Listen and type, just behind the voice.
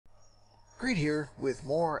Great here with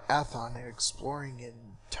more Athon exploring in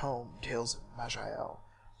Tome, Tales of Maj'Eyal.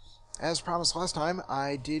 As promised last time,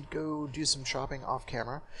 I did go do some shopping off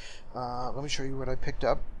camera. Let me show you what I picked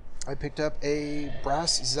up. I picked up a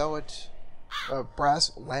brass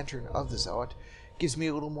lantern of the zealot. Gives me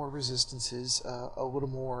a little more resistances, a little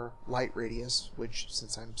more light radius, which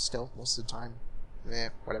since I'm stealth most of the time,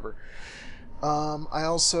 whatever. I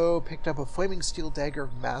also picked up a flaming steel dagger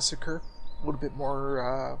of massacre. A little bit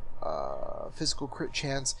more physical crit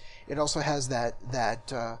chance. It also has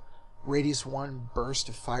that radius 1 burst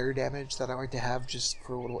of fire damage that I like to have just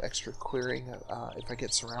for a little extra clearing if I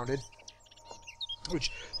get surrounded.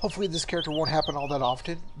 Which hopefully this character won't happen all that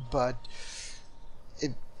often, but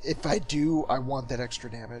if I do, I want that extra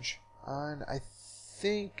damage. And I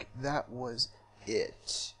think that was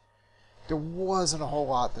it. There wasn't a whole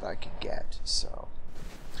lot that I could get, so.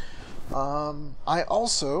 I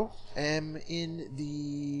also am in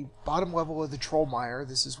the bottom level of the Troll Mire.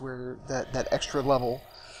 This is where that extra level.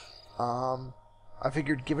 I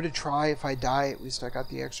figured give it a try. If I die, at least I got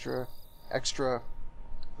the extra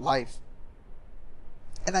life.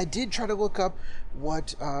 And I did try to look up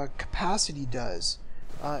what capacity does.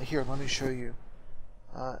 Here, let me show you.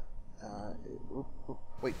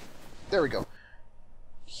 Wait, there we go.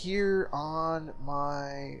 Here on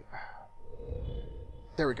my...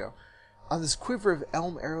 There we go. On this quiver of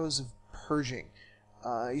elm arrows of purging,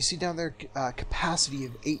 you see down there capacity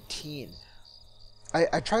of 18.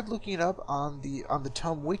 I tried looking it up on the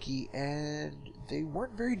Tome wiki, and they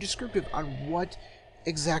weren't very descriptive on what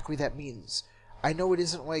exactly that means. I know it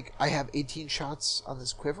isn't like I have 18 shots on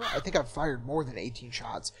this quiver. I think I've fired more than 18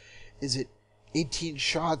 shots. Is it 18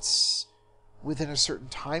 shots within a certain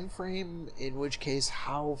time frame? In which case,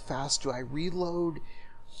 how fast do I reload?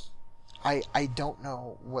 I don't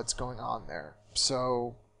know what's going on there.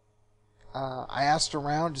 So I asked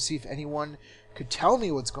around to see if anyone could tell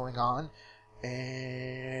me what's going on,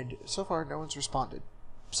 and so far no one's responded.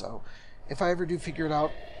 So if I ever do figure it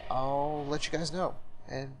out, I'll let you guys know,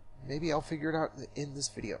 and maybe I'll figure it out in this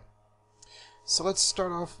video. So let's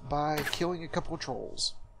start off by killing a couple of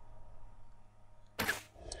trolls.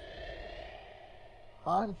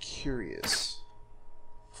 I'm curious.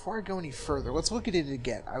 Before I go any further, let's look at it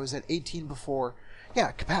again. I was at 18 before.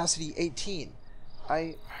 Yeah, capacity 18.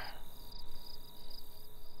 Okay,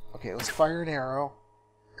 let's fire an arrow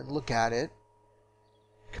and look at it.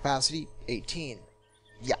 Capacity 18.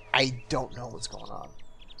 Yeah, I don't know what's going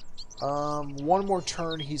on. One more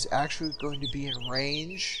turn, he's actually going to be in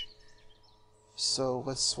range. So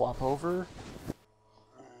let's swap over.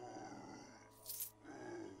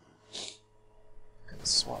 And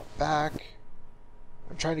swap back.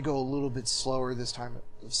 I'm trying to go a little bit slower this time,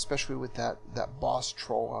 especially with that boss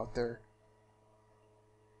troll out there.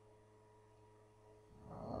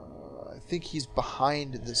 I think he's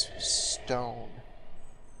behind this stone.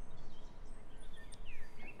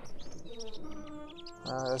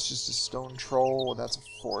 That's just a stone troll. That's a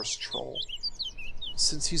forest troll.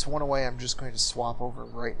 Since he's one away, I'm just going to swap over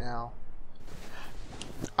right now.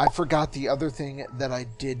 I forgot the other thing that I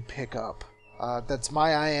did pick up. That's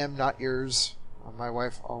my IM, not yours. My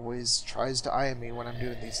wife always tries to IM me when I'm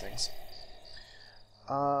doing these things.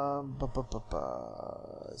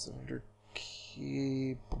 Is it under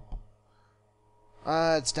key?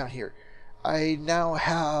 It's down here. I now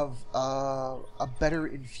have a better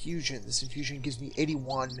infusion. This infusion gives me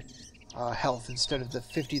 81 health instead of the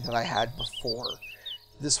 50 that I had before.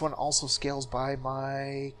 This one also scales by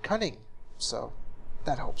my cunning, so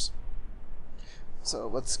that helps. So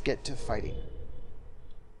let's get to fighting.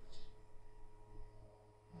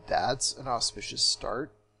 That's an auspicious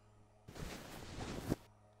start.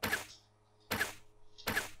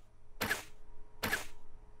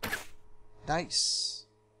 Nice.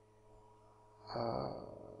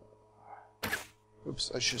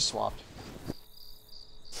 Oops, I should have swapped.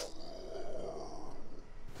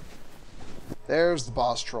 There's the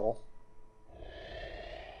boss troll.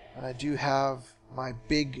 And I do have my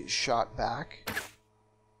big shot back.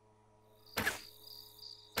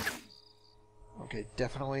 Okay,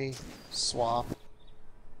 definitely swap.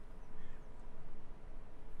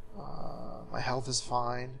 My health is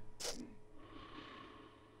fine.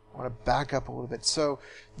 I want to back up a little bit. So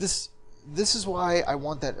this is why I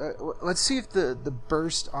want that. Let's see if the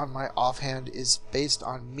burst on my offhand is based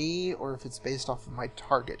on me or if it's based off of my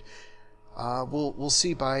target. We'll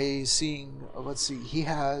see by seeing. Let's see. He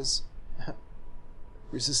has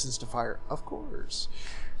resistance to fire, of course.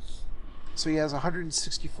 So he has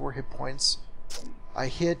 164 hit points. I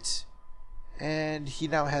hit, and he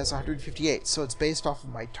now has 158. So it's based off of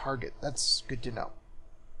my target. That's good to know.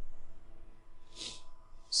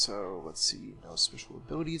 So let's see, no special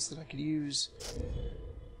abilities that I could use.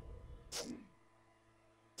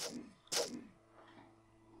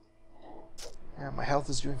 Yeah, my health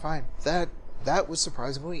is doing fine. That was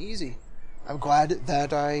surprisingly easy. I'm glad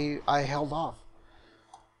that I held off.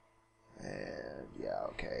 And yeah,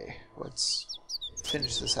 okay. Let's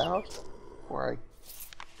finish this out before I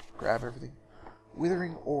grab everything.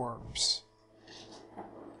 Withering orbs.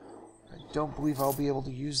 I don't believe I'll be able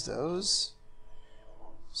to use those.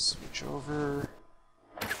 Switch over.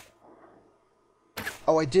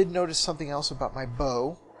 Oh, I did notice something else about my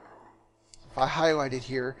bow. If I highlight it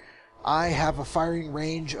here, I have a firing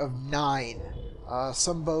range of 9.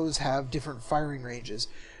 Some bows have different firing ranges.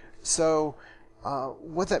 So,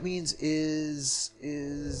 what that means is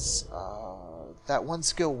that one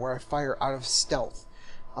skill where I fire out of stealth.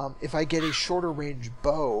 If I get a shorter range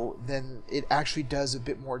bow, then it actually does a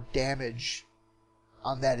bit more damage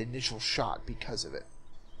on that initial shot because of it.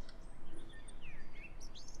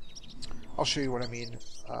 I'll show you what I mean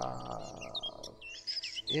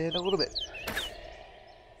in a little bit.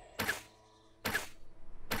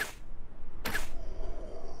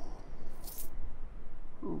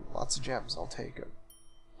 Ooh, lots of gems. I'll take them.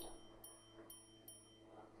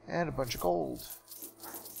 And a bunch of gold.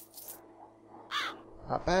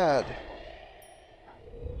 Not bad.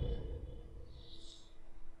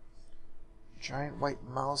 Giant white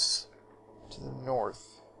mouse to the north.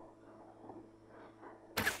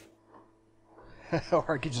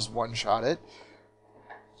 Or I could just one-shot it.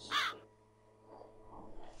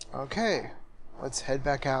 Okay, let's head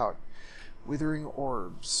back out. Withering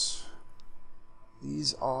orbs.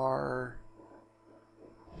 These are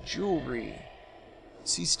jewelry.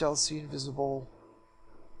 See stealth, see invisible.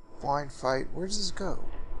 Blind fight. Where does this go?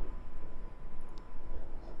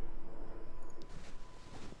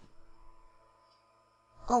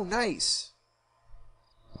 Oh, nice.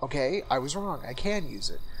 Okay, I was wrong. I can use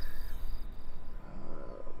it.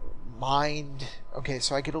 Mind. Okay,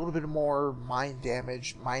 so I get a little bit more mind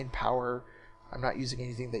damage, mind power. I'm not using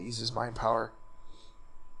anything that uses mind power.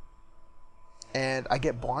 And I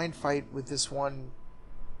get blind fight with this one.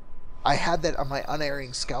 I had that on my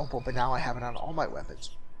unerring scalpel, but now I have it on all my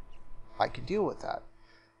weapons. I can deal with that.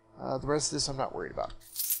 The rest of this I'm not worried about.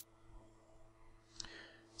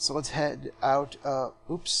 So let's head out.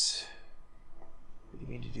 Oops. I didn't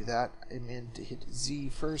mean to do that. I meant to hit Z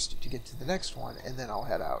first to get to the next one, and then I'll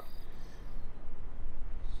head out.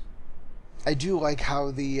 I do like how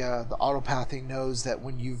the autopathing knows that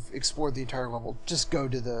when you've explored the entire level, just go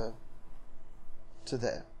to the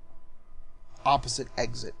opposite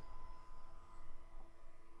exit.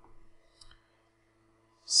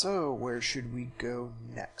 So, where should we go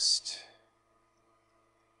next?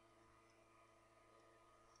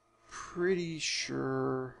 Pretty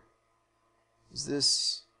sure... Is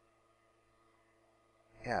this...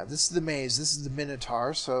 Yeah, this is the maze. This is the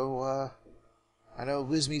Minotaur, so, I know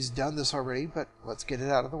Lizme's done this already, but let's get it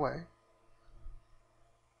out of the way.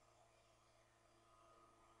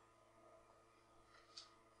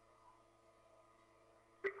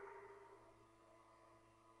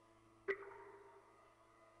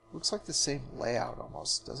 Looks like the same layout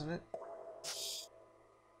almost, doesn't it?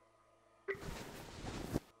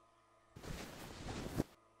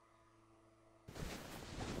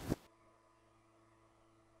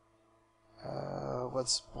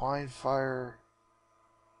 Let's blind fire.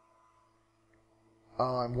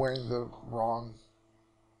 Oh, I'm wearing the wrong.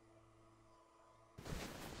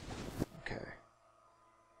 Okay.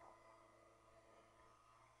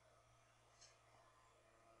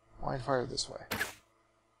 Blind fire this way.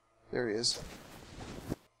 There he is.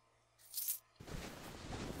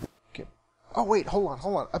 Okay. Oh, wait, hold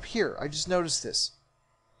on. Up here, I just noticed this.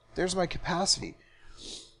 There's my capacity.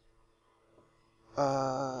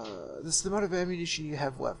 This is the amount of ammunition you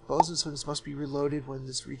have left. Bows and slings must be reloaded when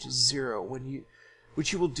this reaches 0.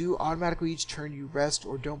 Which you will do automatically each turn you rest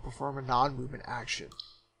or don't perform a non-movement action.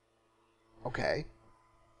 Okay.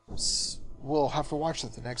 We'll have to watch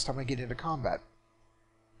that the next time I get into combat.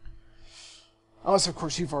 Unless, of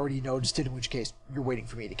course, you've already noticed it, in which case you're waiting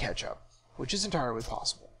for me to catch up. Which is entirely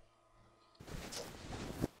possible.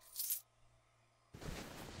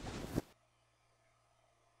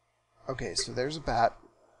 Okay, so there's a bat.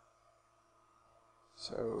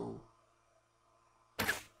 So...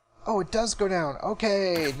 Oh, it does go down.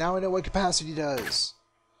 Okay, now I know what capacity does.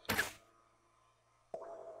 There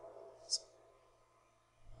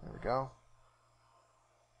we go.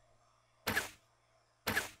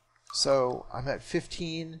 So, I'm at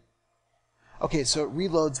 15. Okay, so it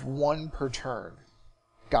reloads 1 per turn.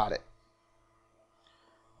 Got it.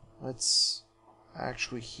 Let's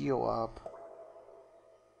actually heal up.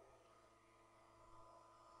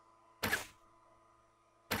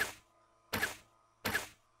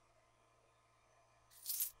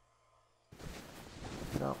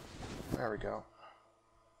 There we go.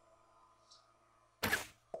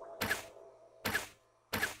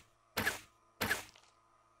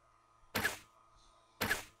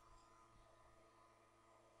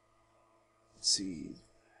 Let's see.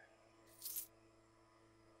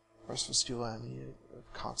 Restful Steel Enemy,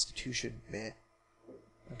 Constitution, meh.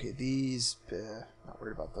 Okay, these, not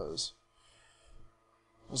worried about those.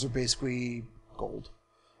 Those are basically gold.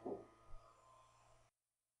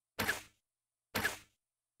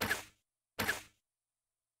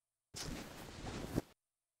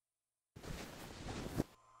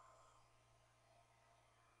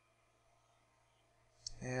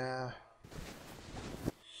 Yeah.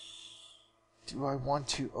 Do I want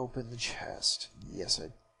to open the chest? Yes,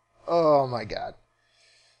 I... Oh my god.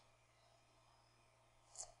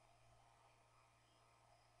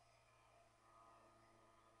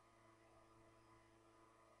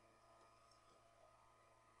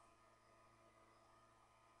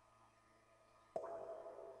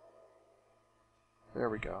 There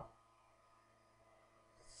we go.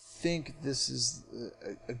 I think this is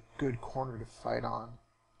a good corner to fight on.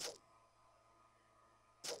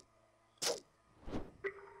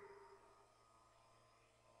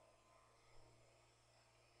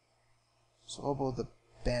 So Oboe the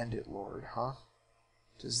Bandit Lord, huh?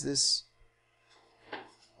 Does this...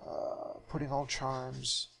 putting all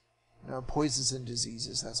charms... No, poisons and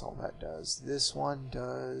diseases, that's all that does. This one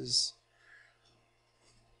does...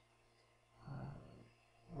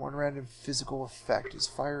 one random physical effect. Is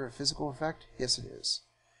fire a physical effect? Yes, it is.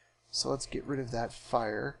 So let's get rid of that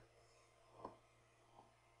fire.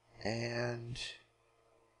 And...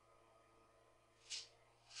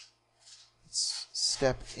 let's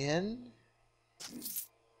step in.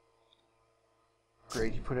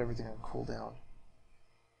 Great, you put everything on cooldown.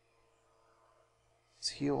 Let's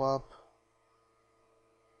heal up.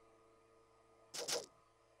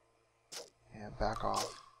 And back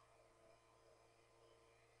off.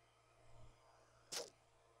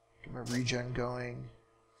 Get my regen going.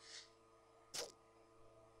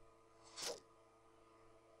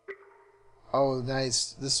 Oh,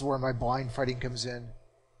 nice. This is where my blind fighting comes in.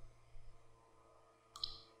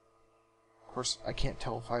 Of course, I can't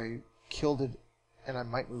tell if I killed it and I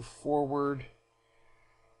might move forward.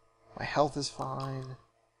 My health is fine.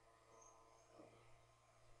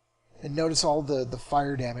 And notice all the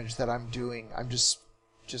fire damage that I'm doing. I'm just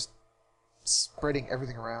spreading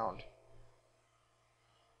everything around.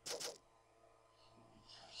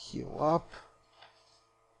 Heal up.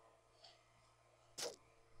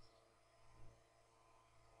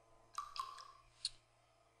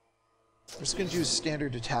 I'm just going to do a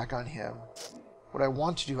standard attack on him. What I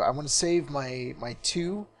want to do, I want to save my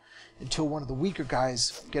 2 until one of the weaker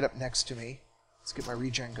guys get up next to me. Let's get my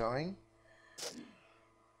regen going.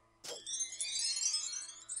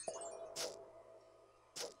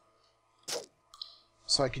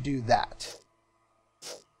 So I could do that.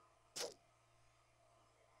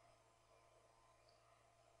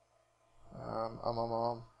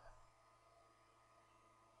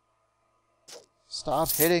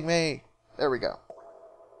 Stop hitting me! There we go.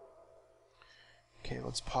 Okay,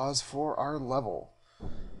 let's pause for our level.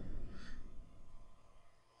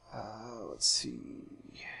 Let's see.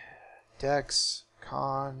 Dex,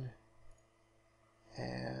 Con,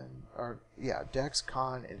 and... Dex,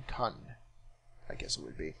 Con, and Kun. I guess it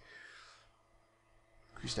would be.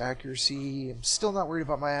 Increased accuracy. I'm still not worried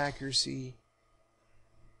about my accuracy.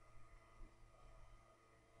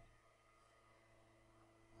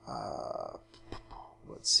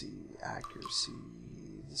 Let's see. Accuracy.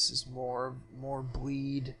 This is more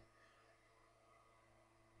bleed.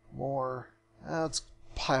 More. Let's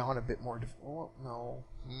pile on a bit more. Oh, no.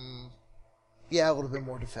 Yeah, a little bit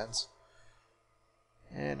more defense.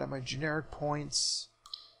 And on my generic points.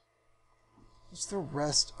 What's the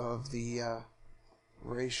rest of the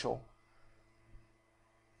racial?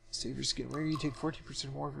 Save your skin. Where you take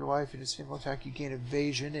 14% more of your life in a single attack, you gain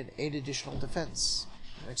evasion and 8 additional defense.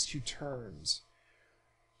 The next 2 turns.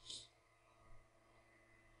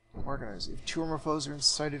 Organize. If 2 or more foes are in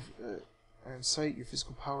sight, your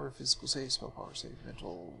physical power, physical save, spell power save,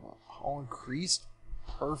 mental, all increased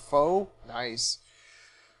per foe. Nice.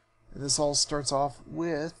 And this all starts off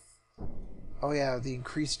with, oh yeah, the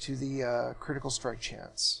increase to the critical strike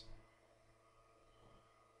chance.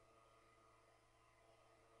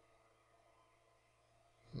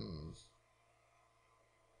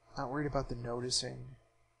 Not worried about the noticing.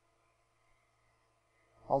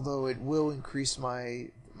 Although it will increase my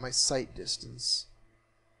sight distance.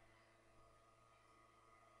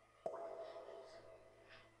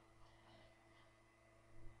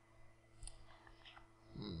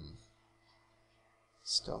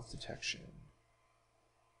 Stealth detection.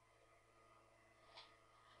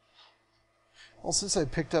 Well, since I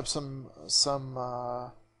picked up some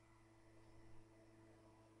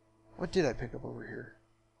what did I pick up over here?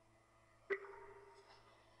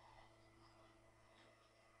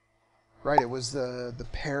 Right, it was the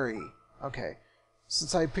parry. Okay.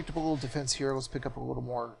 Since I picked up a little defense here, let's pick up a little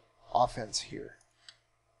more offense here.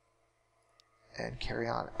 And carry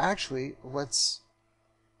on. Actually, let's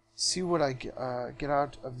see what I get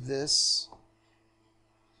out of this.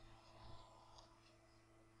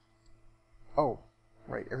 Oh,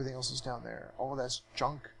 right, everything else is down there. All that's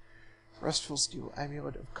junk. Restful Steel,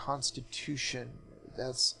 Amulet of Constitution.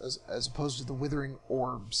 That's as opposed to the Withering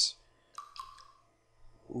Orbs.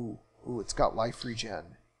 Ooh, it's got life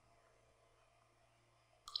regen.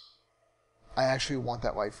 I actually want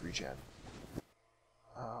that life regen.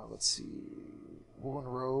 Let's see. Woolen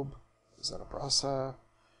Robe. Is that a Brasa?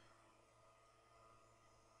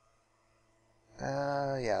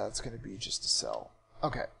 Yeah, that's going to be just a sell.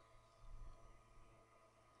 Okay.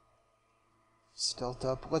 Stealth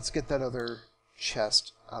up. Let's get that other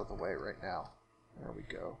chest out of the way right now. There we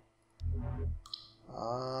go.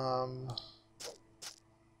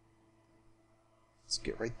 Let's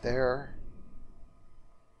get right there.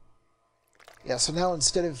 Yeah, so now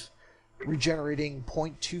instead of regenerating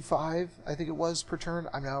 0.25, I think it was, per turn,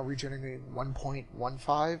 I'm now regenerating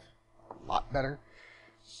 1.15. A lot better.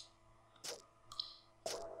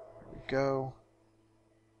 There we go.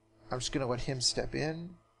 I'm just going to let him step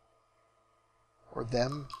in. Or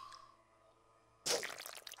them.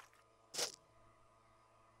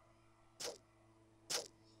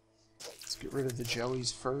 Let's get rid of the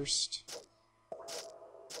jellies first.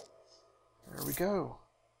 There we go.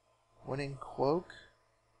 Winning cloak.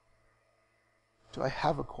 Do I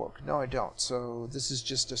have a cloak? No, I don't. So this is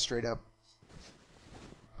just a straight up.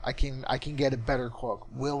 I can get a better cloak.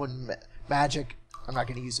 Will and magic. I'm not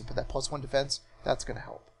going to use it, but that +1 defense, that's going to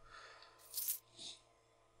help.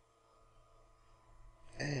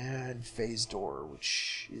 And Phase Door,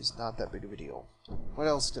 which is not that big of a deal. What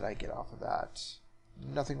else did I get off of that?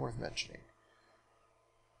 Nothing worth mentioning.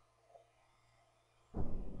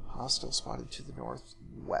 Hostile spotted to the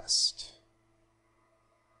northwest.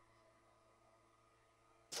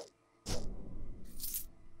 Let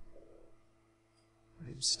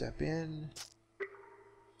him step in.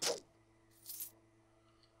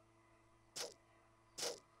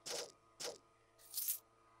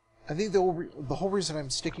 I think the whole reason I'm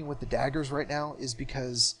sticking with the daggers right now is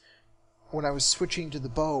because when I was switching to the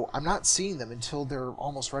bow, I'm not seeing them until they're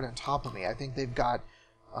almost right on top of me. I think they've got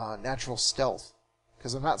natural stealth,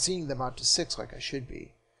 because I'm not seeing them out to 6 like I should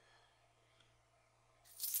be.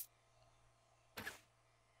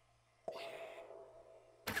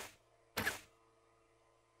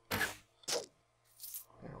 There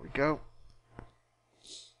we go.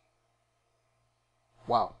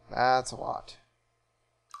 Wow, that's a lot.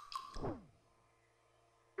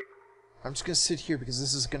 I'm just going to sit here because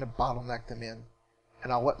this is going to bottleneck them in.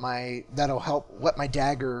 And I'll that'll help let my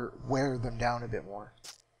dagger wear them down a bit more.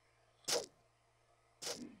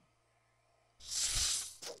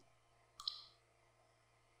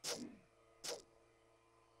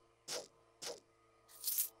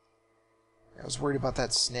 I was worried about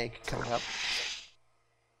that snake coming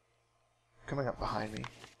up behind me.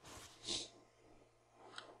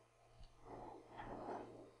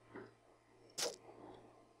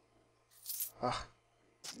 Ugh.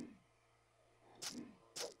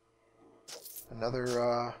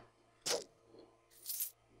 Another,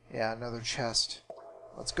 yeah, another chest.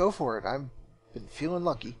 Let's go for it. I've been feeling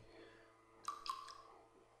lucky.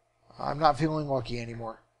 I'm not feeling lucky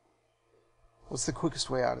anymore. What's the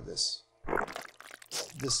quickest way out of this?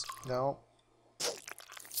 No.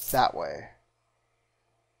 That way.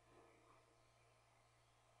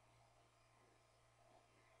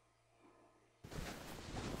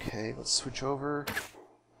 Okay, let's switch over.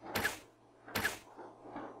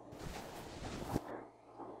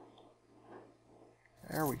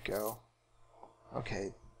 There we go.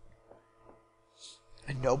 Okay.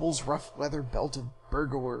 A noble's rough leather belt of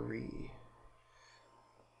burglary.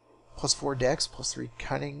 +4 dex, +3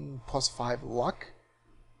 cunning, +5 luck.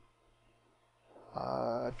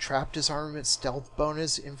 Trap disarmament, stealth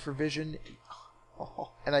bonus, infravision.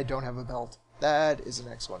 Oh, and I don't have a belt. That is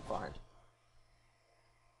an excellent find.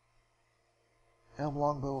 Elm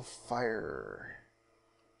longbow fire.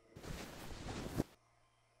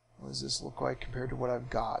 What does this look like compared to what I've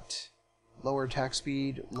got? Lower attack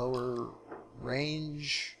speed, lower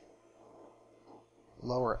range,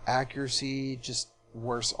 lower accuracy, just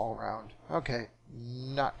worse all around. Okay,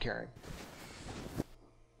 not caring.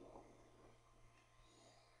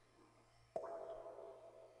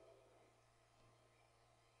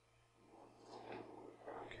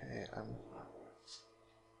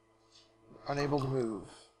 Unable to move.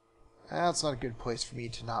 That's not a good place for me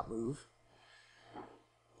to not move.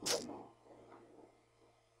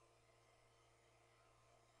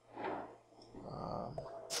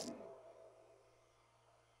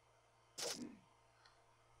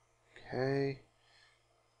 Okay.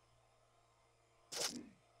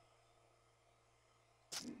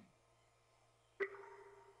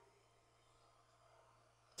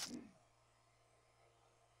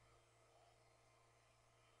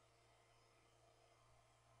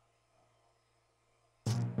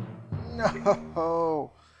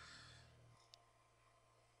 No!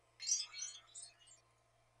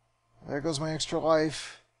 There goes my extra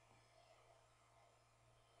life.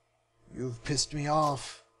 You've pissed me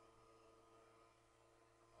off.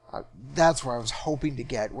 That's where I was hoping to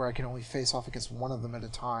get, where I can only face off against one of them at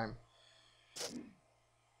a time.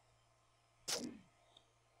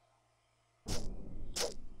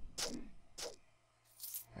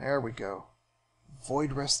 There we go.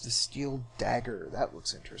 Void Rest the Steel Dagger. That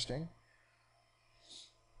looks interesting.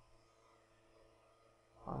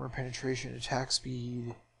 Armor penetration, attack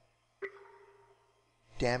speed.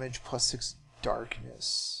 Damage plus 6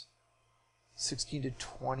 darkness. 16 to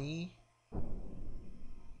 20.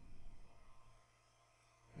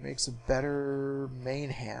 Makes a better main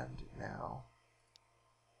hand now.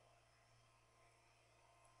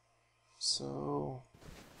 So...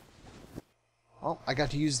 well, I got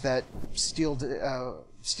to use that steel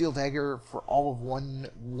dagger for all of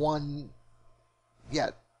one, yeah,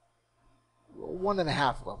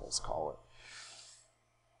 1.5 levels, call it.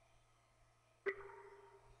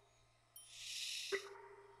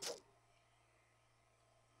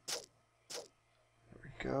 There we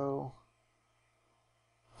go.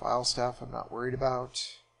 File staff I'm not worried about.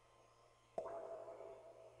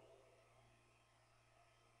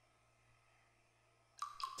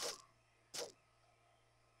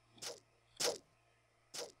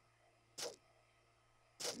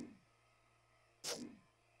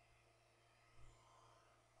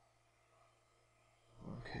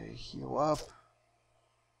 Okay, heal up.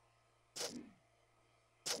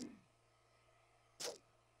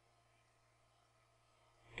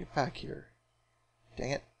 Get back here.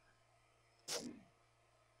 Dang it.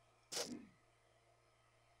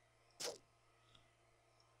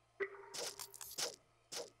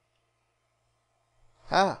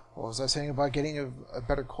 Ah, what was I saying about getting a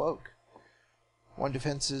better cloak? 1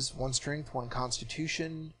 defenses, 1 strength, 1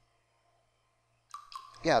 constitution.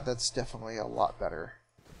 Yeah, that's definitely a lot better.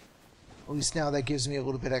 At least now that gives me a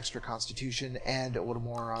little bit extra constitution and a little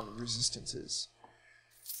more on resistances.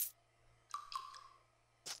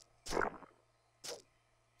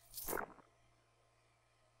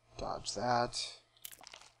 Dodge that.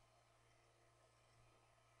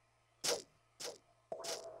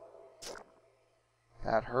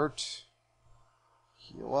 That hurt.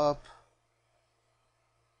 Heal up.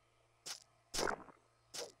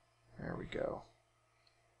 There we go.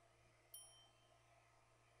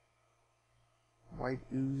 White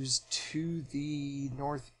ooze to the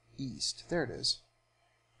northeast. There it is.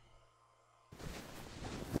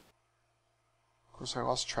 Of course, I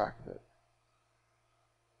lost track of it.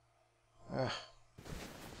 Ugh.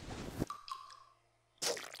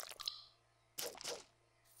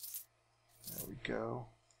 There we go.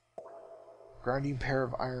 Grinding pair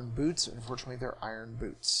of iron boots. Unfortunately, they're iron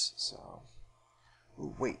boots, so...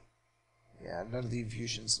 ooh, wait. Yeah, none of the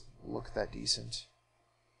infusions look that decent.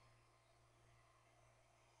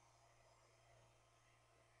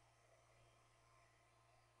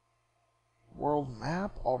 World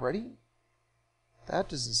map already? That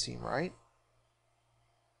doesn't seem right.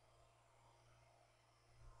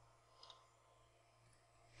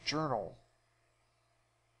 Journal.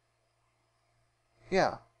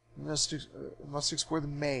 Yeah, must explore the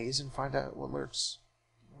maze and find out what lurks,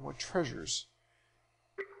 what treasures.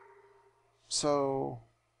 So,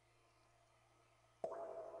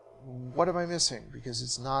 what am I missing? Because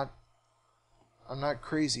it's not, I'm not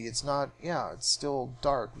crazy. It's not, yeah, it's still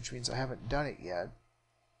dark, which means I haven't done it yet.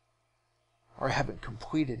 Or I haven't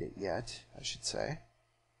completed it yet, I should say.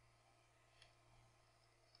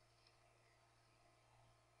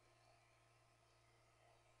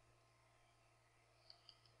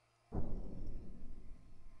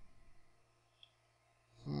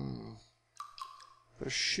 There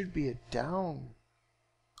should be a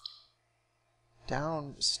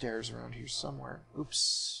downstairs around here somewhere.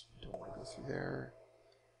 Oops, don't want to go through there.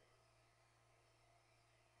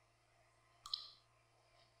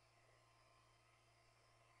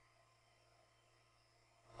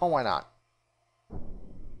 Oh, why not?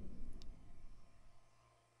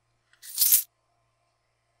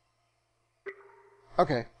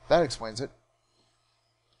 Okay, that explains it.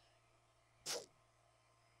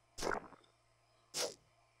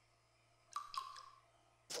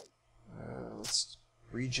 Let's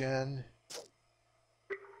regen.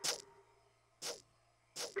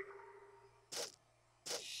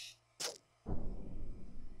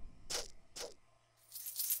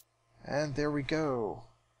 And there we go.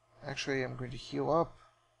 Actually, I'm going to heal up.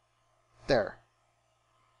 There.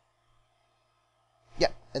 Yeah,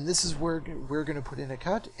 and this is where we're going to put in a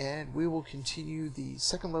cut, and we will continue the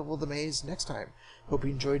second level of the maze next time. Hope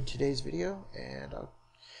you enjoyed today's video, and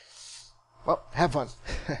well, have fun.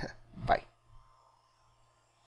 Bye.